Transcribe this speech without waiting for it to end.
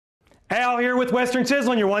Al here with Western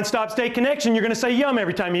Sizzlin, your one-stop steak connection. You're going to say yum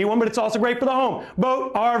every time you eat one, but it's also great for the home,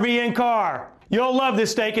 boat, RV, and car. You'll love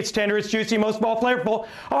this steak. It's tender, it's juicy, most of all flavorful.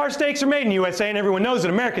 Our steaks are made in the USA, and everyone knows that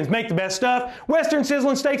Americans make the best stuff. Western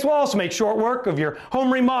Sizzlin Steaks will also make short work of your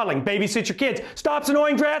home remodeling, babysit your kids, stops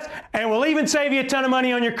annoying drafts, and will even save you a ton of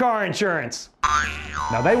money on your car insurance.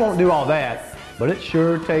 Now, they won't do all that, but it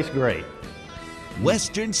sure tastes great.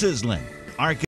 Western Sizzlin.